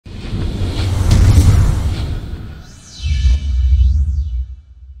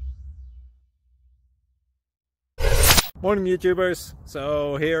Morning YouTubers.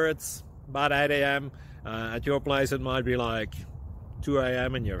 So here it's about 8 a.m. At your place it might be like 2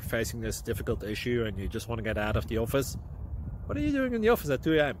 a.m. and you're facing this difficult issue and you just want to get out of the office. What are you doing in the office at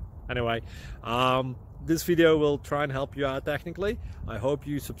 2 a.m.? Anyway, this video will try and help you out technically. I hope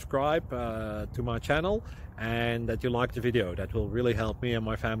you subscribe to my channel and that you like the video. That will really help me and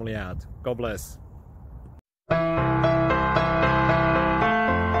my family out. God bless.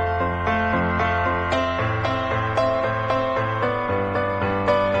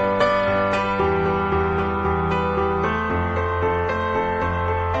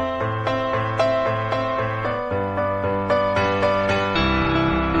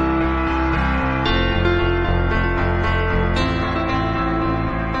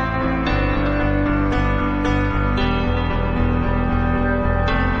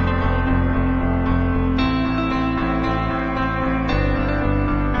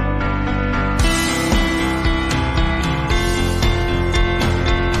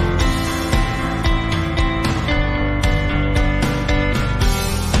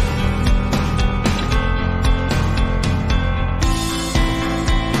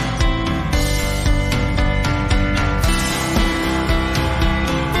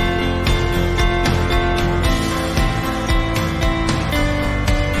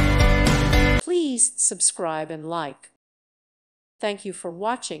 Please subscribe and like. Thank you for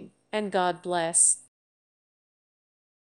watching, and God bless.